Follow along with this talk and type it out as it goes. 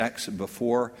sex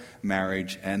before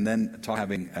marriage, and then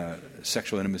having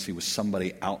sexual intimacy with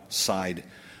somebody outside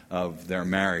of their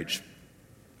marriage.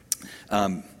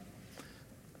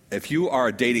 If you are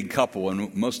a dating couple,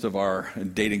 and most of our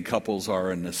dating couples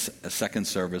are in a second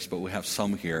service, but we have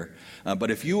some here.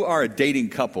 But if you are a dating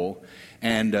couple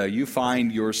and you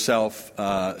find yourself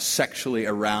sexually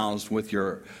aroused with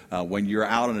when you're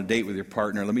out on a date with your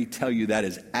partner, let me tell you that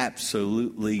is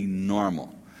absolutely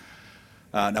normal.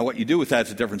 Now, what you do with that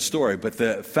is a different story, but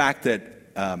the fact that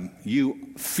you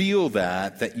feel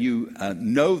that you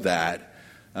know that,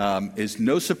 is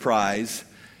no surprise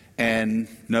and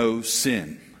no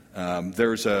sin.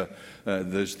 There's a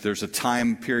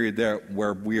time period there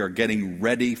where we are getting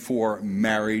ready for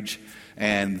marriage,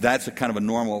 and that's a kind of a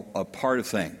normal part of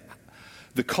thing.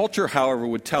 The culture, however,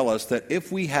 would tell us that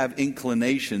if we have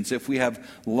inclinations, if we have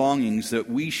longings, that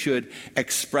we should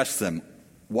express them.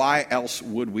 Why else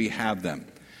would we have them?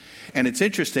 And it's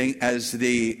interesting as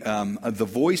the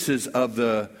voices of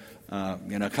the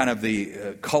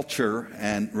the culture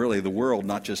and really the world,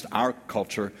 not just our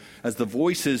culture, as the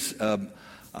voices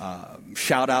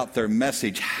shout out their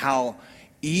message, how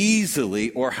easily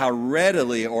or how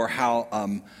readily or how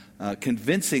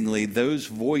convincingly those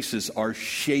voices are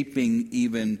shaping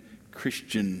even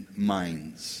Christian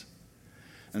minds.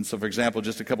 And so, for example,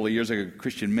 just a couple of years ago,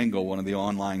 Christian Mingle, one of the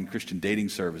online Christian dating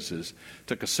services,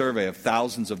 took a survey of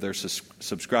thousands of their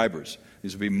subscribers.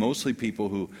 These would be mostly people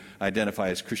who identify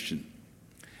as Christian.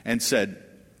 And said,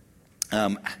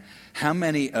 how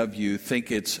many of you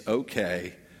think it's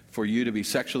okay for you to be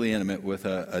sexually intimate with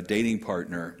a dating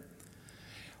partner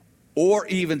or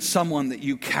even someone that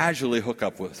you casually hook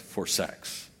up with for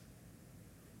sex?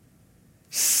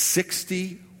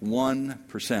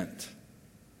 61%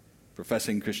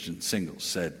 professing Christian singles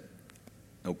said,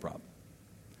 no problem.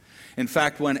 In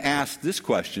fact, when asked this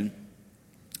question,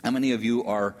 how many of you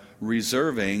are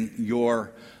reserving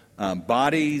your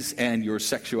bodies and your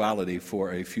sexuality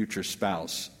for a future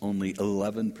spouse? Only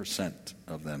 11%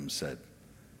 of them said,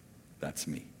 that's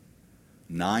me.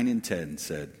 9 in 10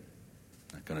 said,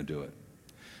 not going to do it.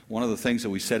 One of the things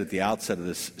that we said at the outset of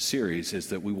this series is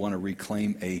that we want to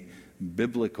reclaim a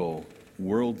biblical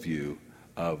worldview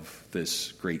of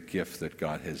this great gift that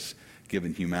God has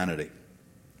given humanity.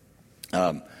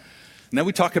 And then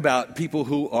we talk about people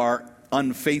who are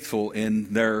unfaithful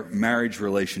in their marriage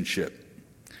relationship.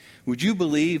 Would you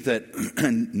believe that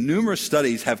numerous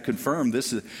studies have confirmed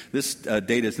this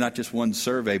data is not just one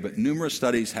survey, but numerous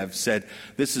studies have said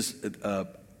this is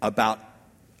about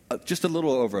just a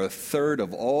little over a third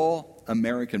of all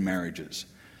American marriages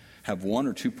have one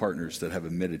or two partners that have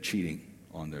admitted cheating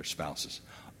on their spouses.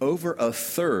 Over a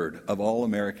third of all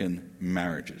American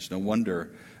marriages. No wonder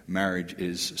marriage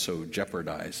is so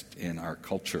jeopardized in our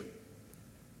culture.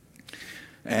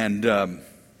 And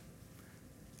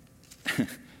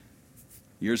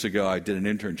years ago, I did an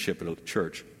internship at a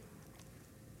church.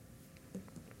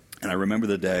 And I remember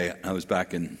the day I was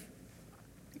back in,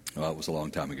 well, it was a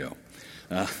long time ago.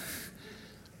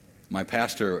 My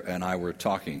pastor and I were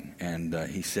talking, and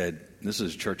he said, this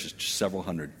is a church of several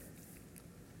hundred.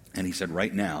 And he said,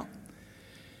 right now,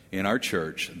 in our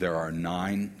church, there are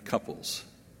 9 couples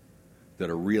that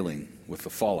are reeling with the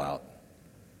fallout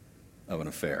of an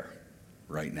affair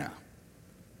right now.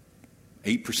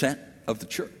 8% of the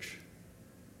church.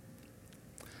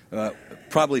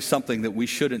 Probably something that we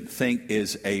shouldn't think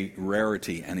is a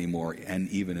rarity anymore, and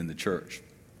even in the church.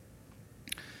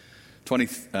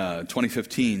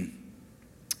 2015,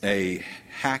 a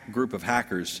group of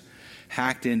hackers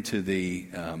hacked into the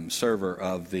server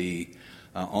of the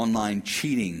online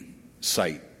cheating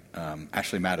site,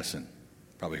 Ashley Madison.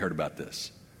 Probably heard about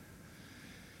this.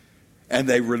 And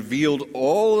they revealed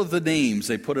all of the names.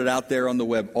 They put it out there on the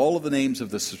web, all of the names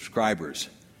of the subscribers.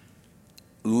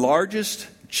 Largest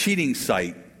cheating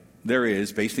site there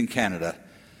is, based in Canada.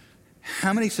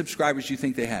 How many subscribers do you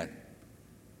think they had?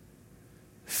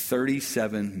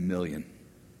 37 million.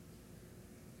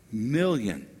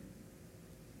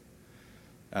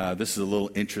 This is a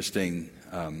little interesting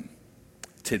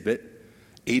tidbit.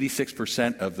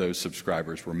 86% of those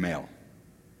subscribers were male.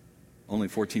 Only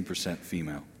 14%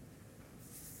 female.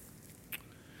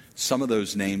 Some of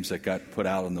those names that got put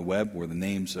out on the web were the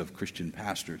names of Christian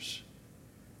pastors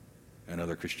and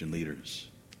other Christian leaders.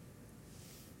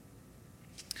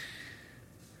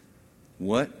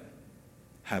 What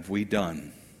have we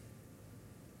done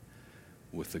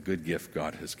with the good gift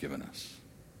God has given us?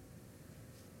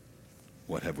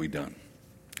 What have we done?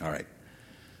 All right.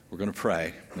 We're going to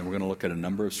pray, and we're going to look at a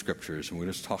number of scriptures, and we're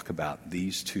going to talk about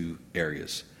these 2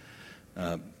 areas.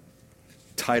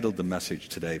 Titled the message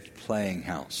today, Playing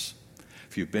House.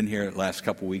 If you've been here the last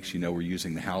couple weeks, you know we're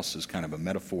using the house as kind of a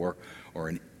metaphor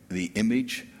or the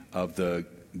image of the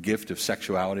gift of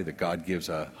sexuality that God gives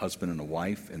a husband and a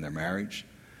wife in their marriage.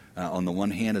 On the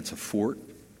one hand, it's a fort.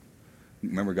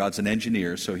 Remember, God's an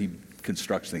engineer, so he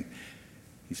constructs things.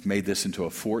 He's made this into a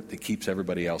fort that keeps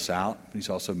everybody else out. He's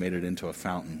also made it into a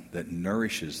fountain that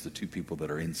nourishes the two people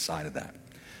that are inside of that.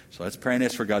 So let's pray and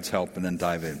ask for God's help and then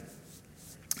dive in.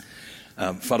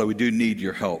 Father, we do need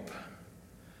your help.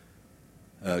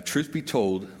 Truth be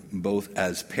told, both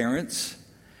as parents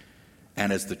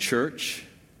and as the church,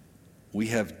 we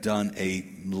have done a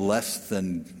less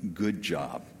than good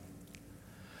job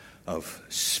of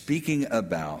speaking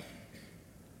about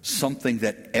something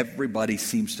that everybody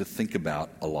seems to think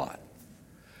about a lot.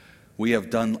 We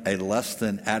have done a less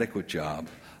than adequate job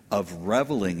of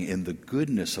reveling in the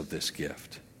goodness of this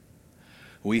gift.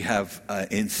 We have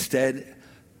instead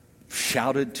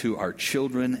shouted to our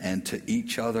children and to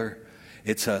each other,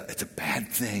 it's a bad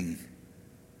thing.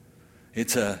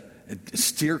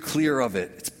 Steer clear of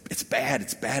it. It's bad,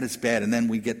 it's bad, it's bad. And then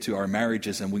we get to our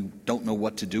marriages and we don't know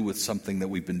what to do with something that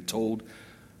we've been told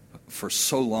for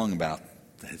so long about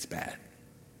that it's bad.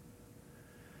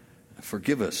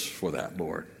 Forgive us for that,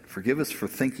 Lord. Forgive us for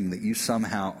thinking that you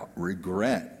somehow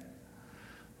regret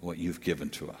what you've given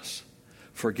to us.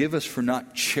 Forgive us for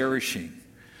not cherishing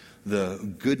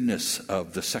the goodness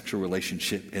of the sexual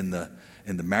relationship in the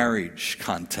marriage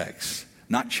context.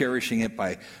 Not cherishing it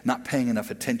by not paying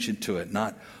enough attention to it,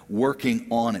 not working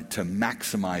on it to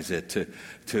maximize it,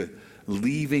 to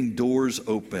leaving doors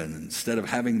open instead of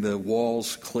having the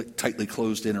walls tightly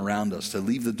closed in around us, to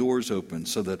leave the doors open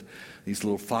so that these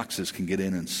little foxes can get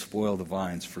in and spoil the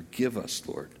vines. Forgive us,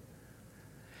 Lord.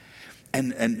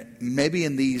 And maybe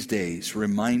in these days,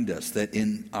 remind us that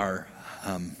in our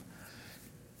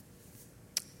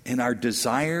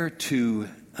desire to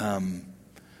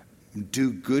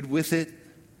do good with it,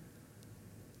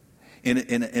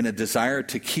 in a desire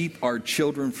to keep our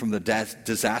children from the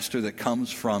disaster that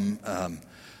comes from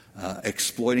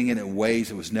exploiting it in ways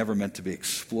it was never meant to be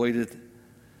exploited,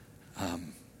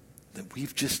 that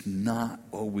we've just not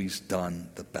always done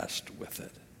the best with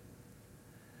it.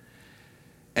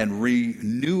 And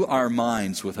renew our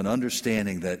minds with an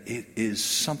understanding that it is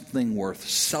something worth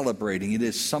celebrating. It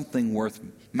is something worth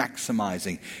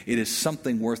maximizing. It is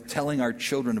something worth telling our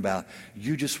children about.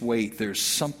 You just wait. There's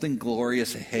something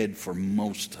glorious ahead for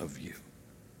most of you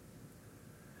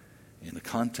in the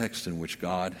context in which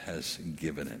God has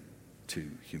given it to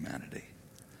humanity.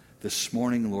 This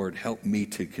morning, Lord, help me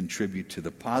to contribute to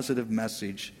the positive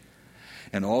message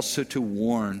and also to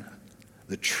warn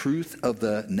the truth of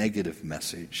the negative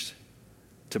message,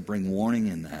 to bring warning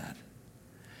in that,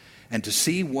 and to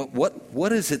see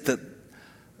what is it that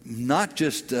not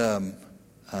just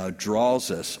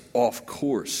draws us off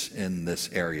course in this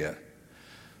area,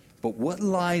 but what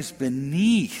lies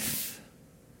beneath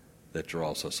that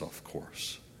draws us off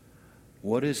course.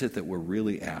 What is it that we're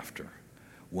really after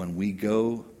when we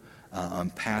go on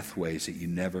pathways that you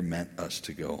never meant us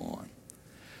to go on?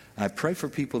 I pray for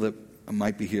people that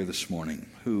might be here this morning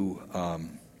who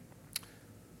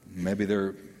maybe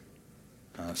they're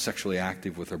sexually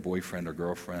active with their boyfriend or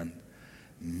girlfriend.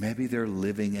 Maybe they're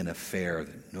living an affair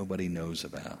that nobody knows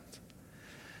about.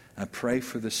 I pray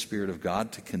for the Spirit of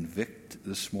God to convict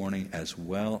this morning as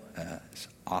well as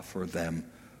offer them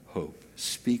hope.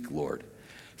 Speak, Lord.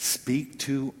 Speak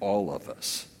to all of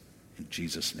us. In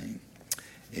Jesus' name,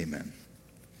 amen.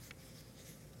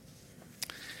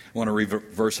 I want to read a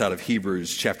verse out of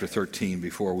Hebrews chapter 13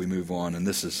 before we move on. And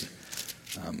this is,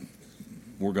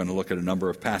 we're going to look at a number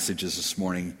of passages this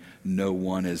morning. No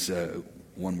one is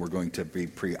one we're going to be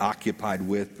preoccupied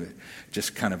with, but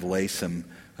just kind of lay some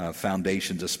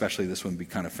foundations, especially this one be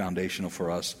kind of foundational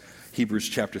for us. Hebrews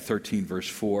chapter 13, verse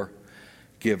 4.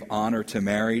 Give honor to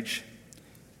marriage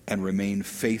and remain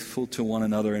faithful to one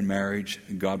another in marriage.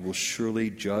 God will surely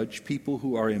judge people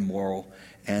who are immoral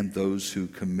and those who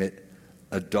commit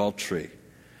adultery.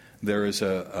 There is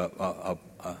a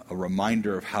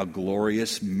reminder of how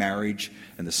glorious marriage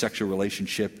and the sexual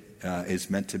relationship is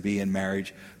meant to be in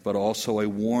marriage, but also a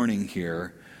warning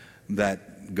here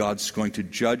that God's going to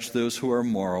judge those who are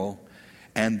immoral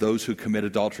and those who commit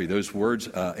adultery. Those words,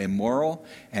 immoral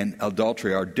and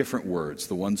adultery, are different words.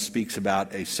 The one speaks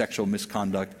about a sexual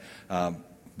misconduct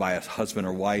by a husband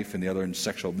or wife, and the other in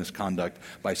sexual misconduct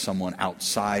by someone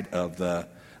outside of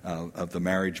the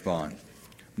marriage bond.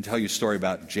 I'll tell you a story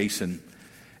about Jason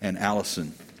and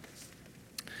Allison.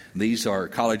 These are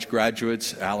college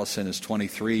graduates. Allison is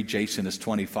 23, Jason is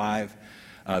 25.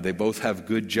 They both have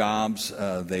good jobs.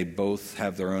 They both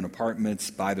have their own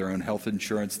apartments, buy their own health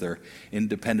insurance. They're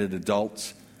independent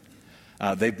adults.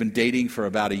 They've been dating for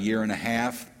about a year and a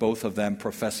half, both of them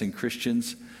professing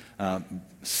Christians,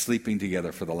 sleeping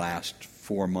together for the last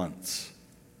 4 months.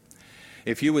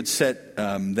 If you would sit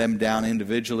them down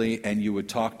individually and you would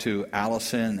talk to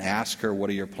Allison and ask her, what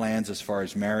are your plans as far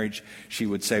as marriage? She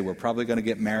would say, we're probably going to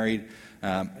get married.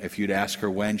 If you'd ask her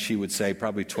when, she would say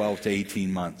probably 12 to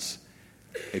 18 months.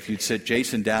 If you'd sit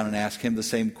Jason down and ask him the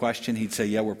same question, he'd say,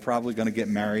 yeah, we're probably going to get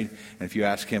married. And if you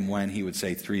ask him when, he would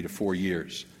say 3 to 4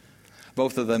 years.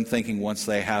 Both of them thinking once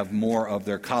they have more of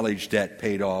their college debt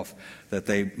paid off, that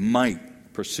they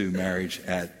might pursue marriage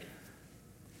at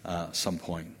some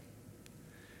point.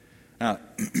 Now,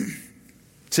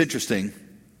 it's interesting.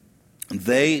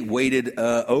 They waited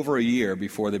over a year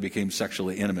before they became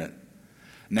sexually intimate.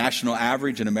 National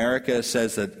average in America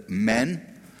says that men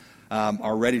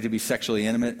are ready to be sexually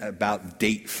intimate about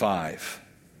date 5,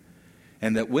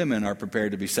 and that women are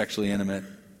prepared to be sexually intimate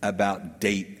about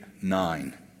date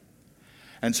 9.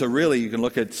 And so really you can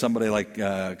look at somebody like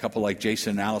a couple like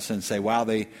Jason and Allison and say, wow,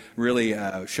 they really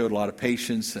showed a lot of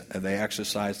patience. They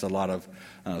exercised a lot of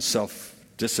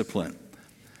self-discipline.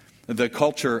 The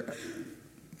culture,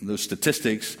 those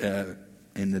statistics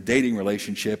in the dating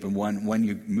relationship and when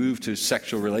you move to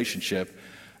sexual relationship,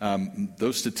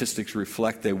 those statistics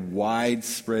reflect a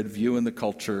widespread view in the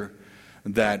culture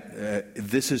that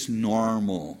this is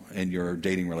normal in your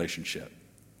dating relationship.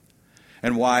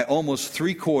 And why almost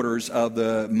 3/4 of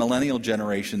the millennial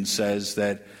generation says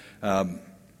that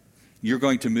you're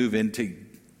going to move in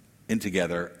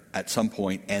together at some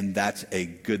point, and that's a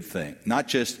good thing. Not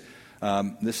just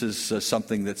this is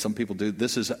something that some people do.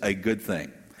 This is a good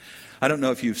thing. I don't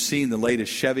know if you've seen the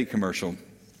latest Chevy commercial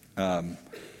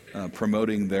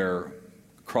promoting their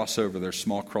crossover, their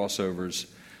small crossovers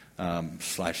 /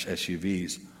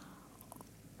 SUVs.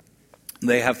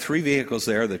 They have 3 vehicles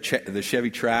there, the Chevy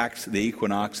Trax, the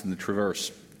Equinox, and the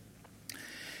Traverse.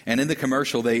 And in the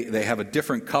commercial, they have a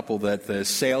different couple that the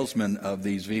salesman of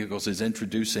these vehicles is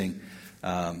introducing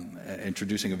a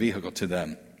vehicle to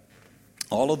them.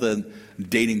 All of the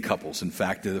dating couples, in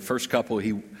fact, the first couple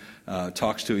he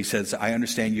talks to, he says, I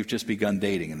understand you've just begun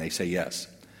dating. And they say yes.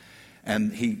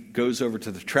 And he goes over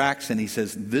to the Trax and he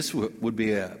says, this would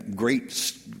be a great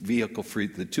vehicle for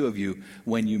the two of you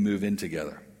when you move in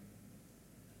together.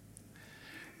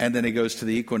 And then he goes to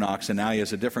the Equinox, and now he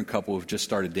has a different couple who've just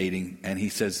started dating, and he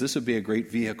says, this would be a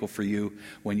great vehicle for you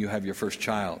when you have your first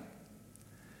child.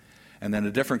 And then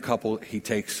a different couple he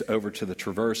takes over to the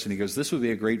Traverse, and he goes, this would be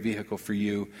a great vehicle for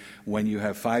you when you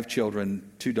have 5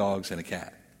 children, 2 dogs, and a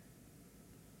cat.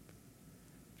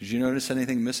 Did you notice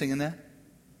anything missing in that?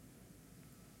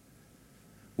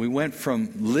 We went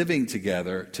from living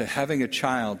together to having a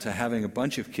child to having a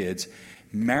bunch of kids.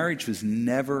 Marriage was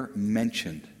never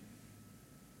mentioned.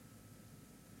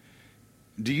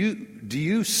 Do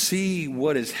you see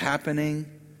what is happening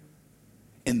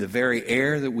in the very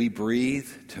air that we breathe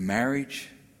to marriage?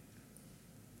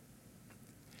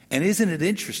 And isn't it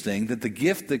interesting that the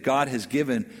gift that God has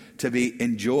given to be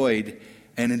enjoyed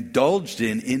and indulged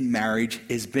in marriage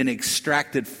has been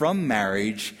extracted from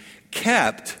marriage,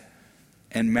 kept,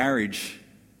 and marriage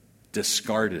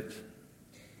discarded?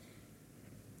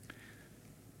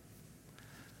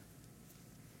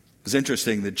 It's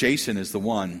interesting that Jason is the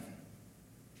one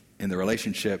in the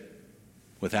relationship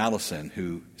with Allison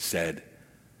who said,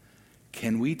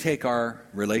 can we take our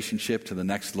relationship to the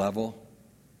next level?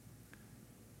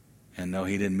 And no,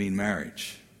 he didn't mean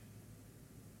marriage.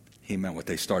 He meant what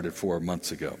they started 4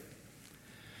 months ago.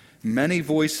 Many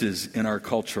voices in our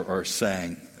culture are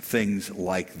saying things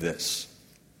like this.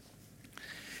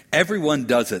 Everyone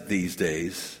does it these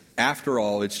days. After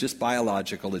all, it's just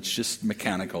biological, it's just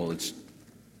mechanical, it's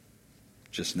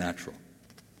just natural.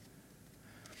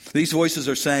 These voices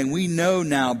are saying, we know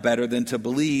now better than to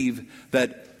believe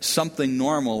that something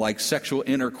normal like sexual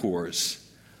intercourse,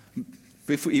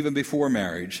 even before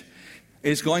marriage,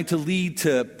 is going to lead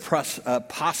to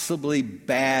possibly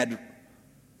bad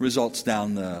results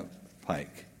down the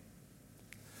pike.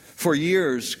 For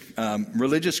years,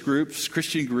 religious groups,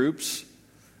 Christian groups,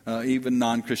 even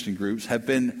non-Christian groups, have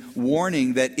been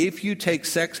warning that if you take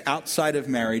sex outside of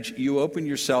marriage, you open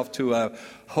yourself to a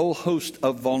whole host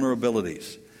of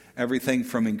vulnerabilities. Everything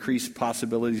from increased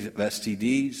possibilities of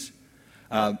STDs,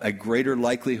 a greater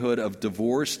likelihood of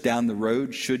divorce down the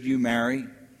road should you marry,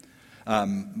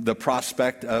 the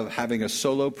prospect of having a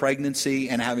solo pregnancy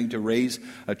and having to raise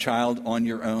a child on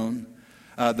your own,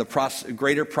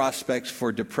 greater prospects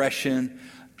for depression,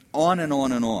 on and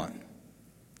on and on.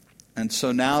 And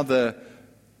so now the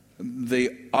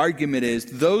the argument is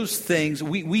those things,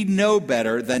 we know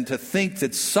better than to think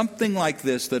that something like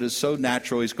this that is so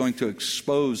natural is going to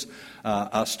expose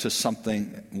us to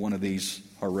something, one of these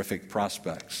horrific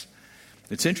prospects.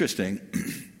 It's interesting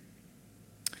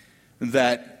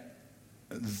that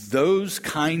those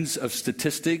kinds of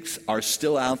statistics are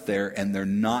still out there, and they're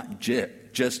not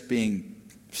just being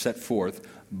set forth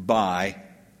by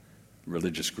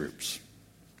religious groups,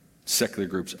 secular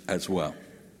groups as well.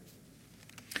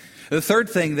 The third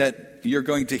thing that you're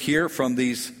going to hear from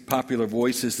these popular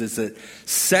voices is that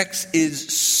sex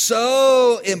is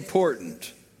so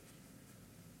important,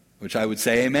 which I would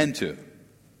say amen to.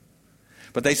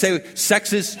 But they say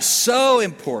sex is so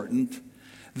important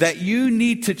that you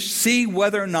need to see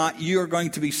whether or not you're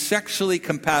going to be sexually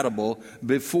compatible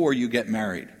before you get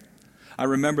married. I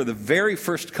remember the very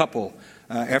first couple,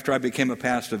 after I became a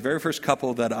pastor, the very first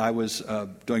couple that I was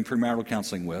doing premarital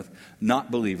counseling with,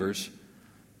 not believers.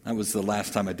 That was the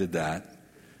last time I did that.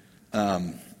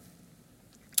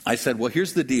 I said, well,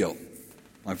 here's the deal.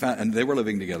 And they were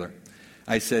living together.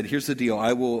 I said, here's the deal.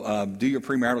 I will do your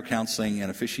premarital counseling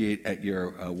and officiate at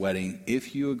your wedding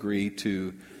if you agree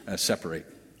to separate.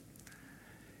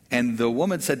 And the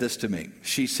woman said this to me.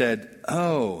 She said,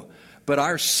 oh, but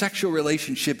our sexual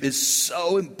relationship is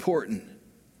so important.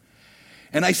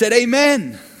 And I said,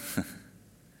 amen.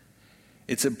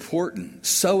 It's important,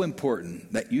 so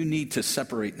important, that you need to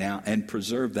separate now and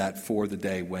preserve that for the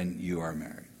day when you are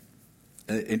married.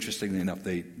 Interestingly enough,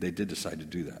 they did decide to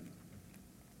do that.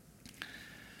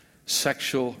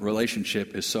 Sexual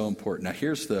relationship is so important.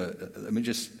 Now let me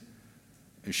just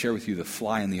share with you the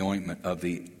fly in the ointment of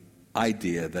the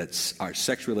idea that our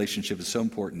sex relationship is so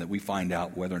important that we find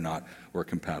out whether or not we're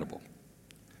compatible.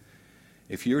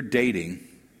 If you're dating,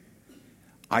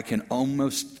 I can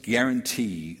almost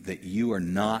guarantee that you are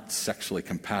not sexually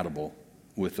compatible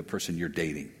with the person you're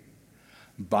dating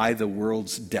by the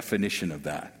world's definition of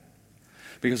that.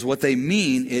 Because what they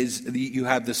mean is you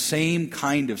have the same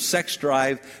kind of sex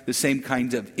drive, the same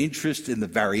kind of interest in the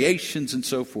variations and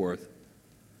so forth.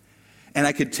 And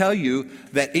I could tell you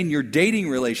that in your dating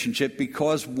relationship,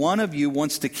 because one of you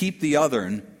wants to keep the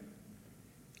other,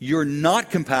 you're not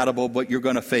compatible, but you're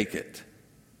going to fake it.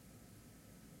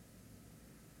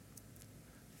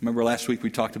 Remember last week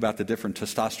we talked about the different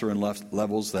testosterone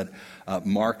levels that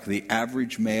mark the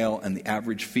average male and the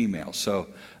average female. So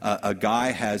a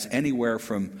guy has anywhere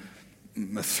from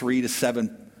 3 to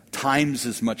 7 times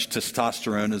as much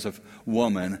testosterone as a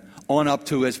woman, on up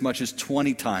to as much as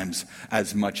 20 times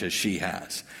as much as she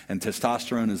has. And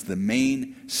testosterone is the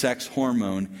main sex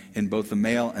hormone in both the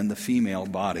male and the female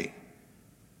body.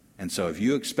 And so if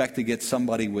you expect to get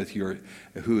somebody who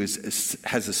has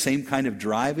the same kind of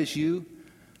drive as you,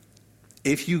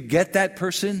 if you get that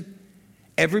person,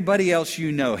 everybody else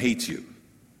you know hates you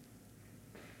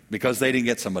because they didn't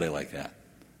get somebody like that.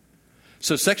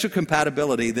 So sexual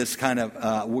compatibility, this kind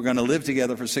of, we're going to live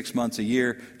together for 6 months, a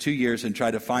year, 2 years, and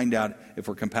try to find out if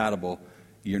we're compatible.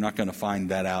 You're not going to find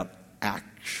that out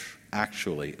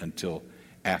actually until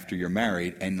after you're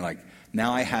married. And like,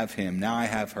 now I have him, now I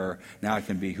have her, now I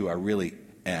can be who I really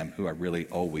am, who I really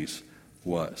always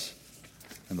was.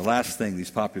 And the last thing these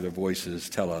popular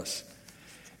voices tell us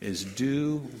is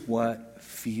do what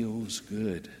feels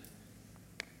good.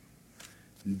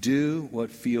 Do what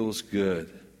feels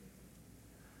good.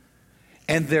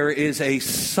 And there is a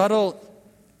subtle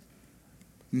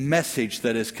message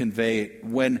that is conveyed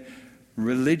when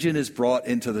religion is brought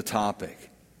into the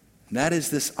topic. And that is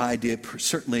this idea,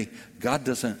 certainly God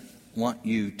doesn't want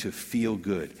you to feel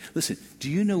good. Listen,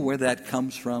 do you know where that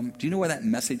comes from? Do you know where that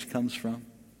message comes from?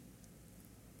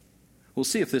 We'll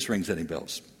see if this rings any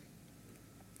bells.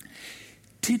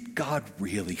 Did God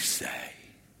really say,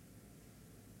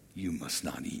 you must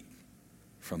not eat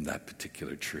from that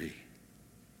particular tree?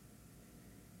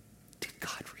 Did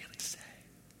God really say?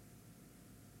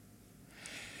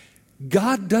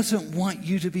 God doesn't want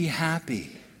you to be happy.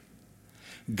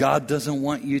 God doesn't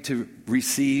want you to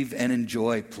receive and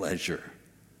enjoy pleasure.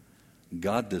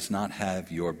 God does not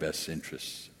have your best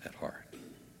interests at heart.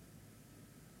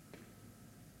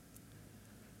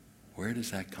 Where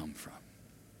does that come from?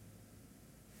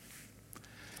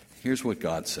 Here's what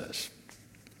God says.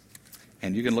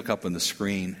 And you can look up on the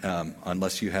screen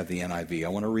unless you have the NIV. I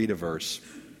want to read a verse.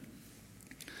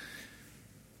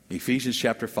 Ephesians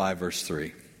chapter 5, verse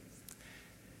 3.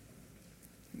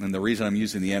 And the reason I'm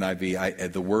using the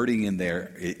NIV, the wording in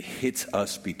there, it hits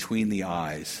us between the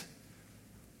eyes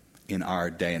in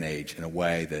our day and age in a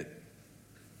way that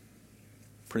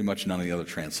pretty much none of the other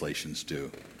translations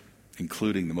do,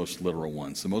 including the most literal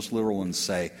ones. The most literal ones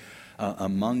say,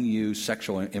 Among you,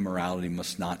 sexual immorality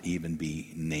must not even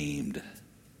be named.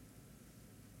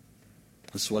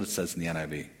 This is what it says in the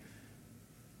NIV.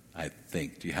 I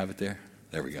think. Do you have it there?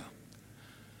 There we go.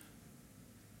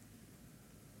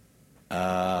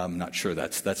 I'm not sure.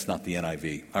 That's not the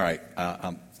NIV. All right.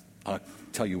 I'll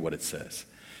tell you what it says.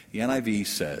 The NIV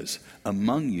says,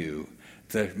 among you,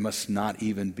 there must not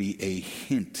even be a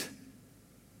hint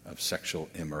of sexual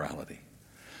immorality.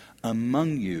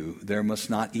 Among you, there must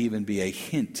not even be a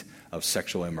hint of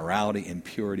sexual immorality,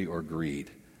 impurity, or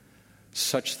greed.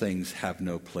 Such things have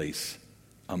no place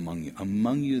among you.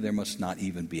 Among you, there must not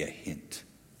even be a hint.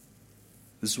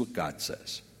 This is what God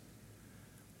says.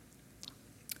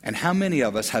 And how many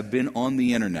of us have been on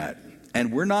the internet,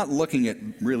 and we're not looking at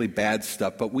really bad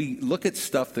stuff, but we look at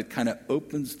stuff that kind of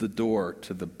opens the door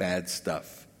to the bad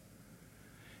stuff.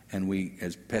 And we,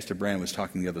 as Pastor Brandon was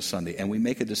talking the other Sunday, and we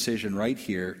make a decision right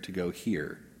here to go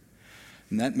here.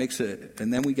 And that makes it,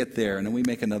 and then we get there, and then we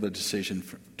make another decision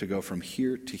to go from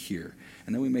here to here.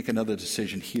 And then we make another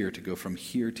decision here to go from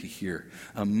here to here.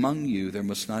 Among you, there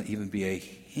must not even be a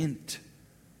hint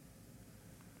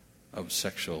of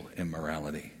sexual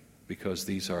immorality, because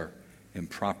these are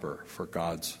improper for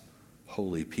God's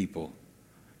holy people.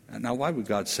 Now, why would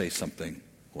God say something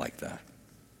like that?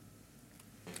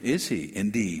 Is he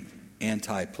indeed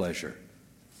anti-pleasure?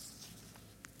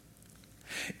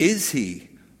 Is he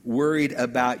worried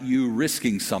about you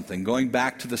risking something? Going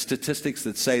back to the statistics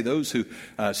that say those who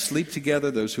sleep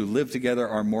together, those who live together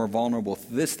are more vulnerable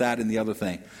to this, that, and the other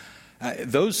thing.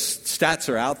 Those stats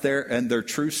are out there, and they're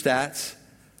true stats.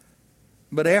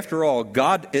 But after all,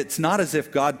 God, it's not as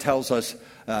if God tells us,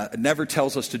 never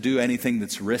tells us to do anything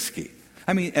that's risky.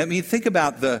 I mean, think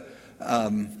about the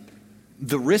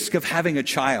risk of having a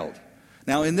child.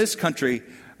 Now, in this country,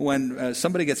 when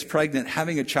somebody gets pregnant,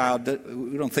 having a child,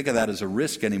 we don't think of that as a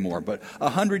risk anymore. But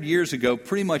 100 years ago,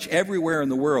 pretty much everywhere in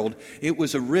the world, it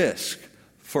was a risk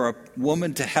for a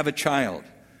woman to have a child.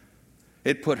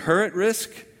 It put her at risk.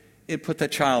 It put the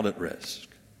child at risk.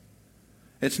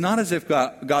 It's not as if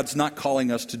God's not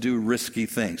calling us to do risky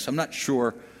things. I'm not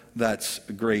sure that's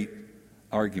a great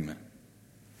argument.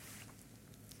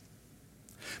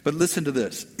 But listen to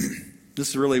this. This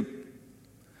is really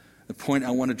the point I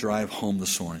want to drive home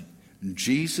this morning.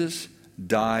 Jesus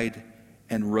died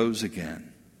and rose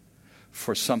again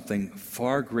for something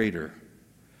far greater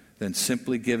than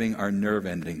simply giving our nerve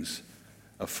endings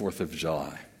a 4th of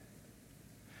July.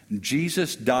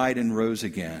 Jesus died and rose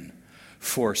again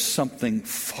for something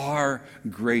far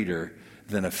greater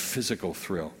than a physical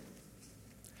thrill.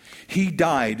 He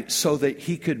died so that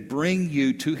he could bring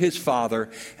you to his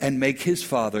Father and make his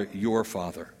Father your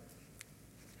Father.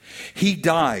 He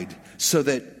died so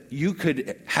that you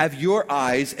could have your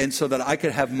eyes and so that I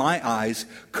could have my eyes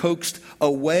coaxed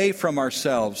away from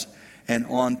ourselves and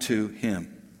onto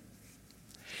him.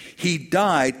 He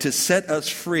died to set us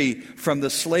free from the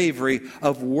slavery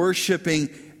of worshiping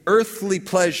earthly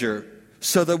pleasure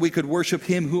so that we could worship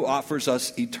him who offers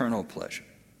us eternal pleasure.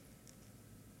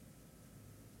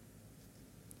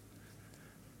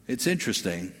 It's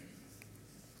interesting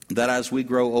that as we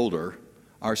grow older,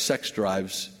 our sex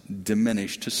drives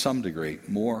diminish to some degree,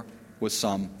 more with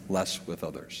some, less with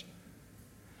others.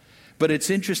 But it's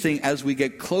interesting as we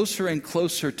get closer and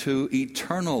closer to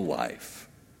eternal life,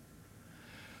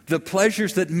 the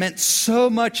pleasures that meant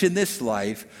so much in this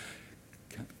life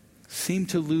seem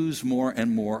to lose more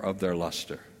and more of their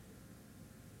luster.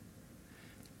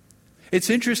 It's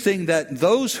interesting that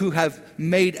those who have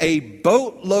made a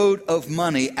boatload of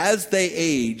money as they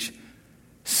age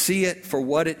see it for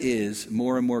what it is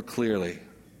more and more clearly.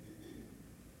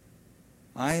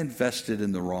 I invested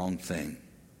in the wrong thing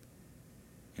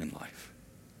in life.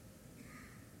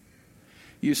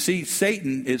 You see,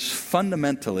 Satan is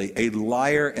fundamentally a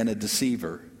liar and a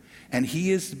deceiver, and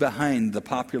he is behind the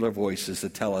popular voices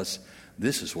that tell us,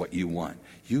 this is what you want.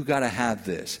 You got to have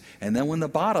this. And then when the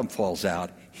bottom falls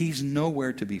out, he's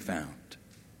nowhere to be found.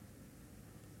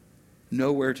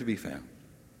 Nowhere to be found.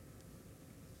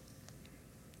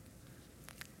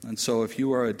 And so if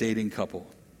you are a dating couple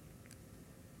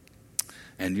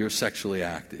and you're sexually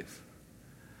active,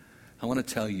 I want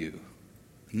to tell you,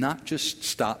 not just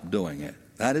stop doing it.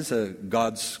 That is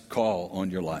God's call on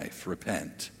your life.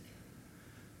 Repent.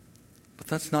 But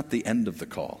that's not the end of the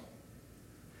call.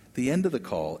 The end of the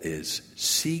call is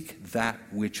seek that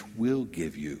which will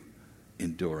give you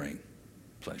enduring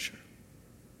pleasure.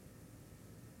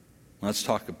 Let's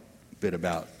talk a bit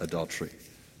about adultery.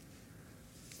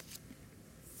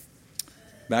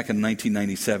 Back in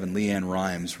 1997, Leanne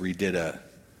Rimes redid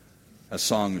a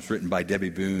song that was written by Debbie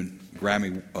Boone,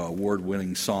 Grammy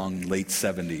Award-winning song, late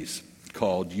 70s,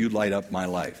 called You Light Up My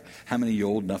Life. How many of you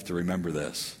old enough to remember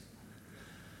this?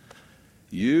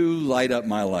 You light up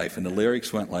my life. And the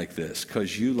lyrics went like this: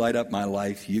 'Cause you light up my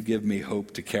life, you give me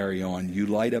hope to carry on. You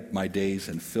light up my days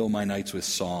and fill my nights with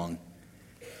song.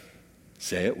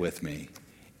 Say it with me.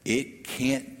 It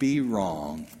can't be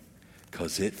wrong,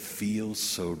 'cause it feels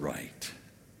so right.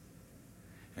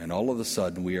 And all of a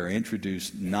sudden, we are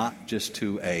introduced not just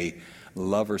to a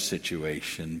lover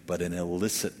situation, but an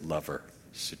illicit lover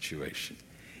situation.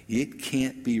 It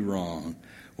can't be wrong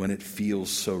when it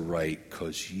feels so right,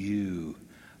 'cause you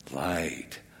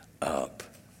light up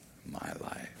my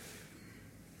life.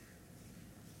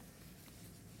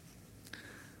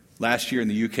 Last year in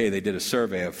the UK, they did a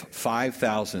survey of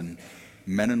 5,000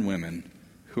 men and women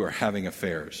who are having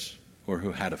affairs or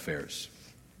who had affairs.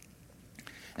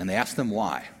 And they asked them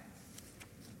why.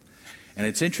 And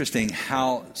it's interesting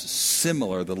how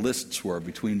similar the lists were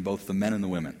between both the men and the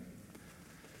women.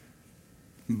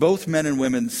 Both men and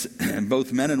women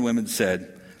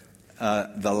said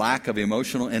the lack of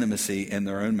emotional intimacy in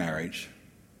their own marriage,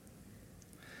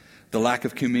 the lack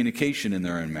of communication in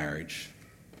their own marriage,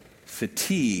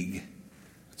 fatigue.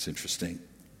 That's interesting.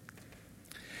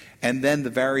 And then the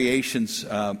variations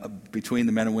between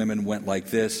the men and women went like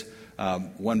this.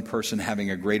 One person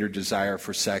having a greater desire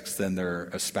for sex than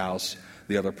their spouse,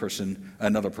 another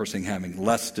person having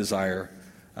less desire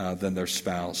than their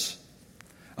spouse.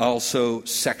 Also,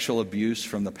 sexual abuse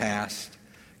from the past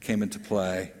came into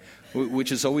play,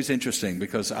 which is always interesting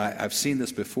because I've seen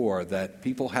this before, that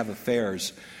people have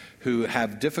affairs who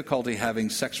have difficulty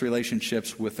having sex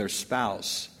relationships with their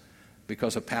spouse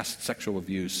because of past sexual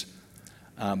abuse,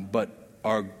 but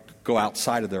go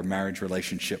outside of their marriage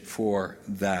relationship for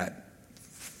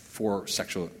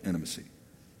sexual intimacy.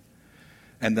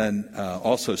 And then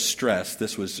also stress.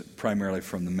 This was primarily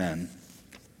from the men.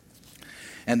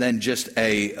 And then just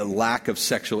a lack of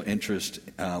sexual interest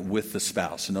with the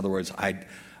spouse. In other words,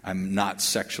 I'm not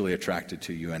sexually attracted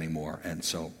to you anymore, and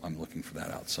so I'm looking for that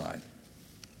outside.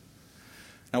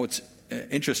 Now what's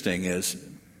interesting is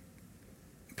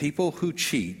people who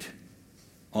cheat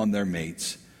on their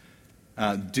mates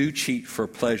do cheat for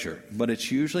pleasure, but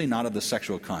it's usually not of the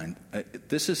sexual kind.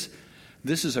 This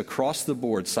is across the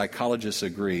board. Psychologists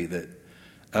agree that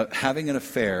having an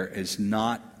affair is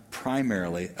not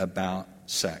primarily about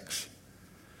sex.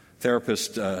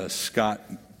 Therapist Scott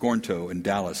Gornto in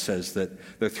Dallas says that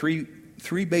there are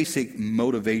three basic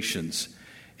motivations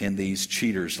in these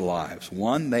cheaters' lives.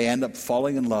 One, they end up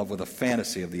falling in love with a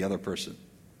fantasy of the other person.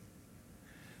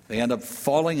 They end up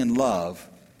falling in love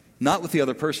not with the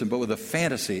other person, but with a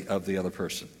fantasy of the other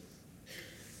person.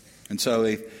 And so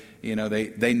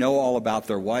they know all about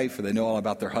their wife, or they know all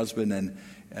about their husband, and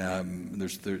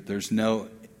there's no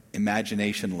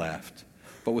imagination left.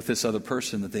 But with this other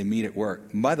person that they meet at work.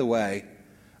 And by the way,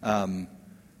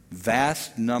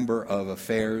 vast number of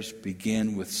affairs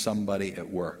begin with somebody at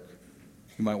work.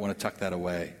 You might want to tuck that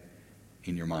away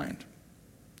in your mind.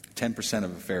 10%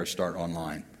 of affairs start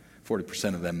online.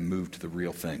 40% of them move to the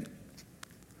real thing.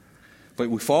 But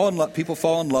people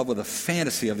fall in love with a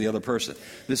fantasy of the other person.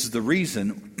 This is the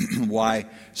reason why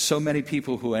so many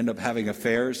people who end up having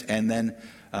affairs and then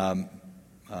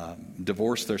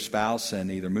divorce their spouse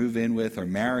and either move in with or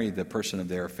marry the person of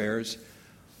their affairs,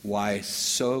 why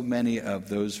so many of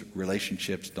those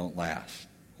relationships don't last.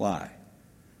 Why?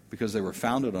 Because they were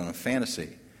founded on a fantasy.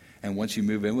 And once you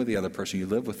move in with the other person, you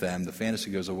live with them, the fantasy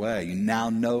goes away. You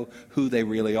now know who they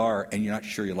really are, and you're not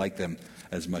sure you like them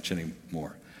as much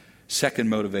anymore. Second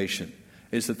motivation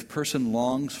is that the person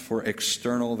longs for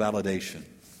external validation.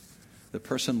 The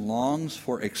person longs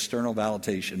for external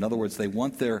validation. In other words, they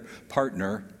want their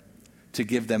partner to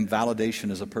give them validation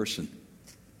as a person,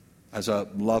 as a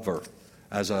lover,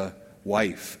 as a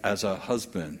wife, as a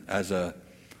husband, as a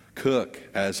cook,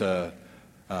 as a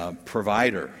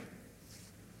provider.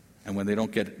 And when they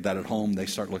don't get that at home, they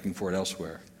start looking for it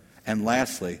elsewhere. And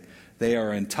lastly, they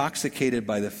are intoxicated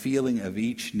by the feeling of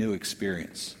each new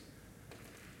experience.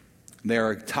 They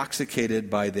are intoxicated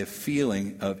by the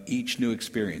feeling of each new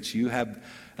experience. You have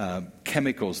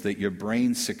chemicals that your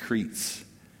brain secretes.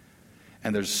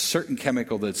 And there's a certain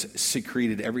chemical that's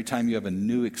secreted every time you have a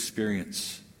new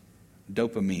experience.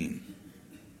 Dopamine.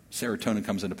 Serotonin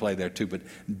comes into play there too, but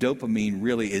dopamine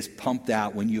really is pumped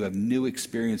out when you have new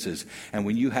experiences. And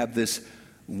when you have this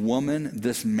woman,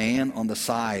 this man on the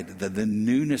side, the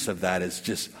newness of that is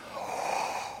just...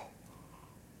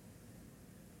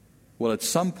 Well, at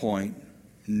some point,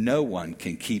 no one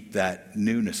can keep that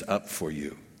newness up for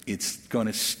you. It's going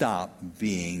to stop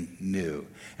being new,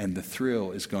 and the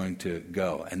thrill is going to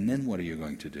go. And then what are you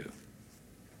going to do?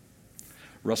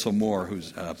 Russell Moore,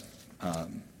 who's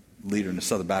leader in the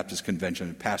Southern Baptist Convention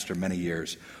and pastor many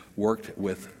years, worked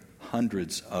with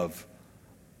hundreds of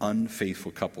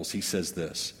unfaithful couples. He says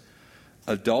this: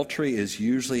 adultery is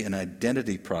usually an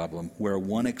identity problem where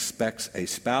one expects a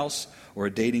spouse or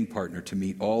a dating partner to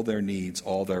meet all their needs,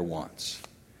 all their wants.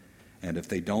 And if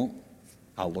they don't,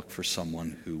 I'll look for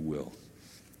someone who will.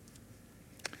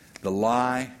 The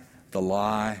lie, the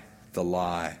lie, the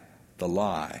lie, the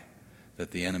lie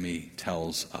that the enemy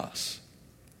tells us.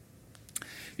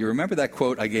 You remember that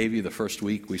quote I gave you the first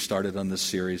week we started on this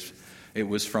series? It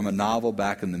was from a novel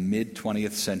back in the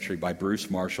mid-20th century by Bruce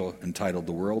Marshall entitled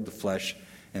The World, the Flesh,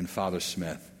 and Father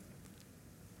Smith.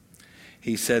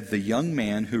 He said, the young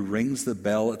man who rings the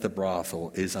bell at the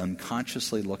brothel is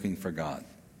unconsciously looking for God.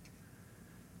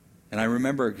 And I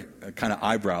remember kind of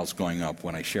eyebrows going up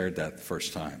when I shared that the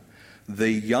first time.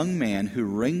 The young man who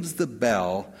rings the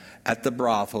bell at the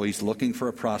brothel, he's looking for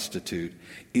a prostitute,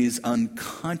 is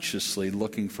unconsciously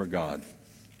looking for God.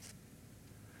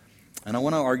 And I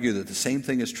want to argue that the same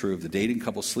thing is true of the dating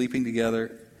couple sleeping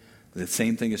together. The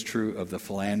same thing is true of the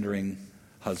philandering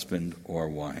husband or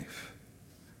wife.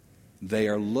 They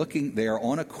are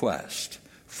on a quest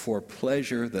for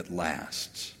pleasure that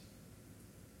lasts.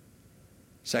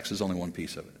 Sex is only one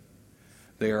piece of it.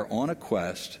 They are on a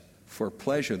quest for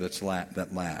pleasure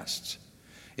that lasts.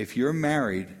 If you're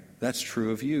married, that's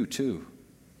true of you too.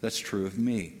 That's true of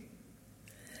me.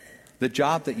 The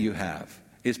job that you have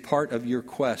is part of your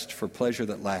quest for pleasure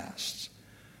that lasts.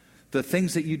 The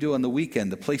things that you do on the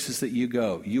weekend, the places that you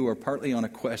go, you are partly on a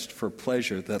quest for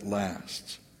pleasure that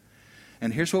lasts.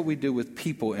 And here's what we do with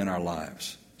people in our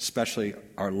lives, especially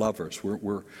our lovers.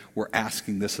 We're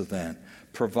asking this of them.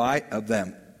 Provide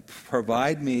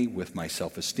me with my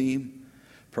self-esteem.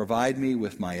 Provide me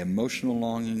with my emotional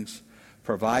longings.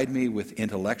 Provide me with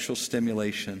intellectual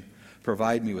stimulation.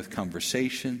 Provide me with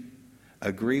conversation.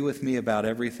 Agree with me about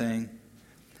everything.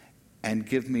 And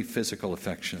give me physical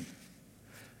affection.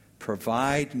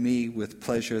 Provide me with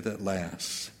pleasure that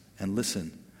lasts. And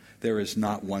listen, there is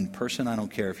not one person. I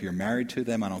don't care if you're married to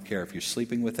them. I don't care if you're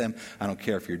sleeping with them. I don't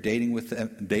care if you're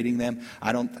dating them.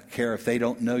 I don't care if they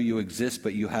don't know you exist,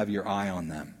 but you have your eye on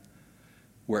them.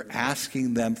 We're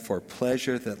asking them for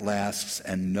pleasure that lasts,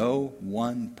 and no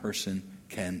one person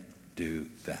can do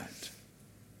that.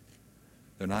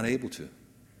 They're not able to.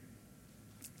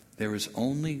 There is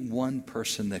only one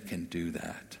person that can do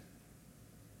that,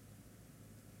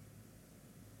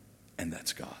 and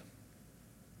that's God.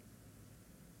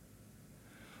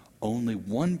 Only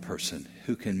one person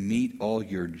who can meet all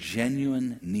your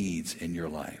genuine needs in your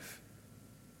life,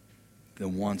 the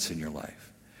wants in your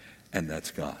life, and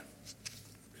that's God.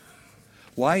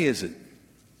 Why is it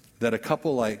that a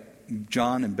couple like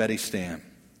John and Betty Stam,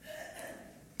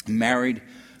 married,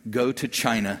 go to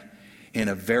China in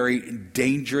a very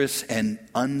dangerous and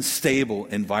unstable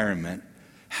environment,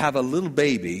 have a little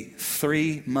baby,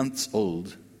 3 months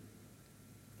old?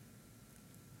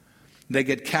 They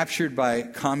get captured by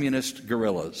communist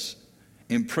guerrillas,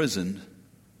 imprisoned.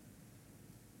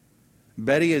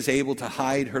 Betty is able to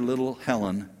hide her little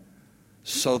Helen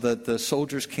so that the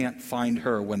soldiers can't find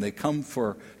her. When they come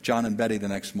for John and Betty the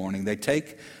next morning, they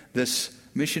take this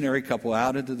missionary couple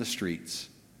out into the streets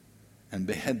and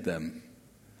behead them.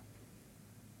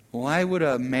 Why would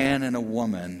a man and a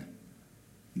woman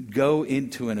go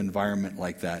into an environment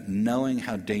like that, knowing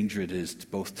how dangerous it is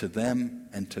both to them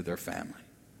and to their family?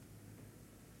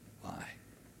 Why?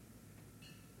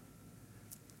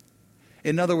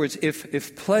 In other words,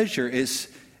 if pleasure is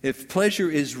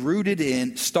rooted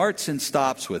in, starts and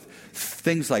stops with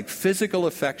things like physical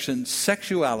affection,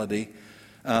 sexuality,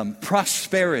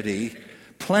 prosperity,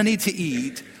 plenty to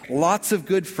eat, lots of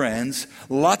good friends,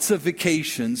 lots of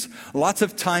vacations, lots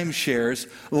of timeshares,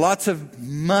 lots of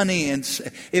money, and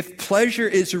if pleasure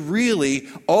is really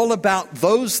all about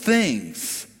those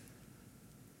things,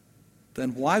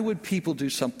 then why would people do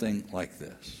something like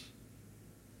this?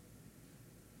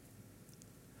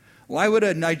 Why would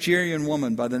a Nigerian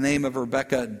woman by the name of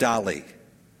Rebecca Dali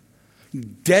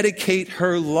dedicate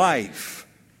her life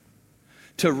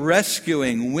to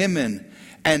rescuing women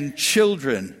and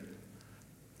children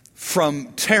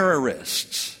from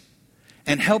terrorists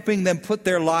and helping them put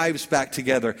their lives back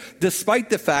together, despite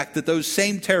the fact that those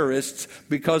same terrorists,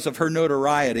 because of her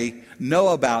notoriety, know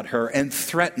about her and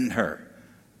threaten her?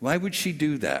 Why would she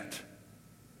do that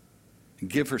and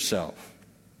give herself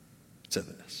to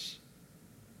this?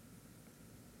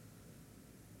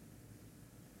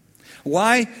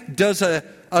 Why does a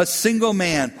single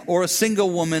man or a single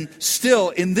woman still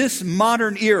in this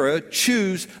modern era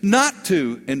choose not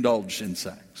to indulge in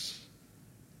sex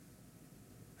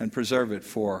and preserve it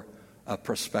for a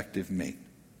prospective mate?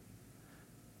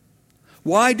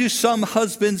 Why do some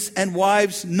husbands and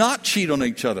wives not cheat on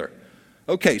each other?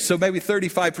 Okay, so maybe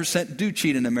 35% do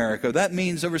cheat in America. That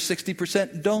means over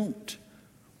 60% don't.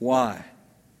 Why?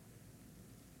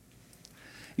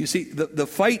 You see, the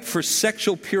fight for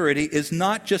sexual purity is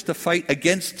not just a fight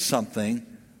against something,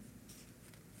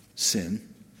 sin,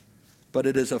 but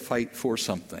it is a fight for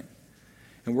something.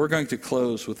 And we're going to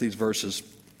close with these verses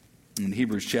in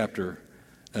Hebrews chapter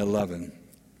 11,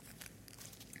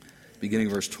 beginning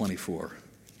verse 24.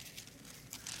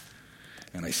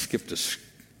 And I skipped a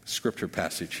scripture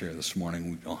passage here this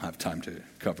morning. We don't have time to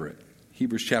cover it.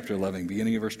 Hebrews chapter 11,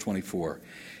 beginning of verse 24.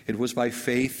 It was by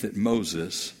faith that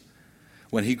Moses,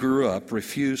 when he grew up,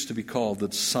 refused to be called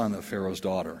the son of Pharaoh's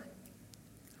daughter.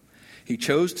 He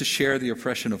chose to share the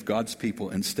oppression of God's people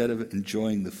instead of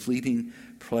enjoying the fleeting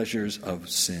pleasures of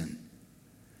sin.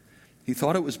 He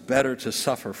thought it was better to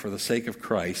suffer for the sake of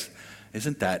Christ.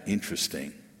 Isn't that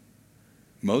interesting?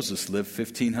 Moses lived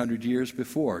 1,500 years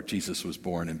before Jesus was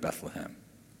born in Bethlehem.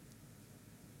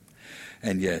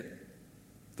 And yet,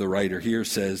 the writer here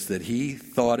says that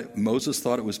Moses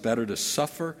thought it was better to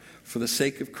suffer for the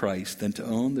sake of Christ than to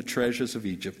own the treasures of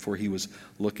Egypt, for he was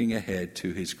looking ahead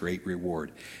to his great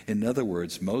reward. In other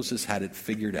words, Moses had it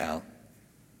figured out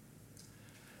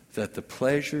that the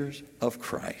pleasures of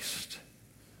Christ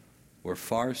were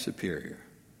far superior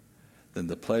than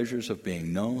the pleasures of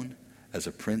being known as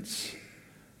a prince,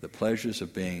 the pleasures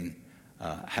of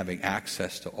having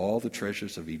access to all the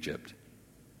treasures of Egypt.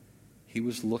 He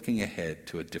was looking ahead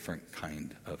to a different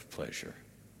kind of pleasure.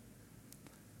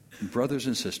 Brothers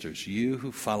and sisters, you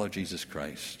who follow Jesus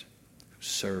Christ, who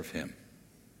serve him,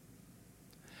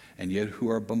 and yet who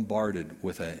are bombarded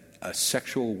with a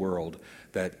sexual world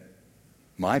that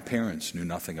my parents knew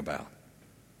nothing about,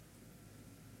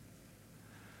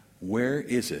 where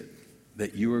is it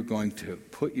that you are going to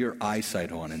put your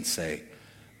eyesight on and say,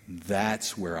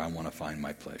 that's where I want to find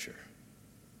my pleasure?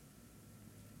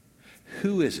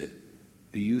 Who is it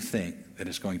do you think that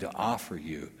is going to offer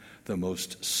you the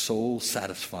most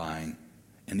soul-satisfying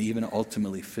and even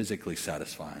ultimately physically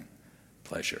satisfying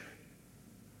pleasure?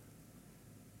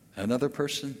 Another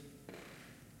person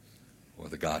or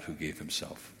the God who gave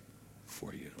himself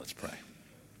for you? Let's pray.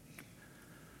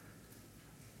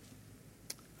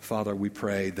 Father, we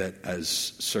pray that as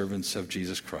servants of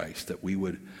Jesus Christ, that we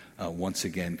would once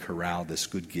again corral this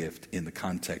good gift in the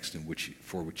context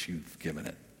for which you've given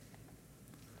it.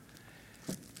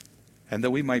 And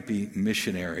that we might be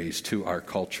missionaries to our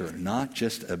culture, not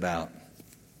just about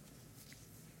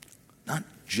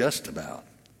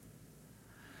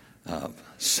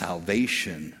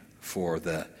salvation for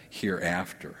the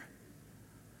hereafter,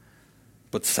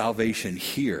 but salvation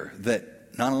here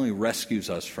that not only rescues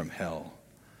us from hell,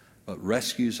 but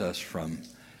rescues us from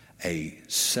a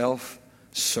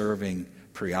self-serving,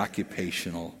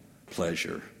 preoccupational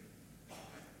pleasure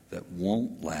that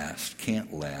won't last,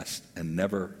 can't last, and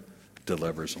never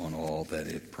delivers on all that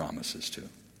it promises to.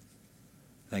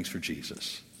 Thanks for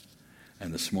Jesus.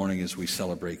 And this morning as we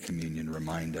celebrate communion,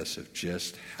 remind us of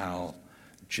just how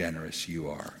generous you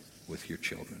are with your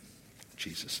children. In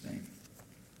Jesus' name.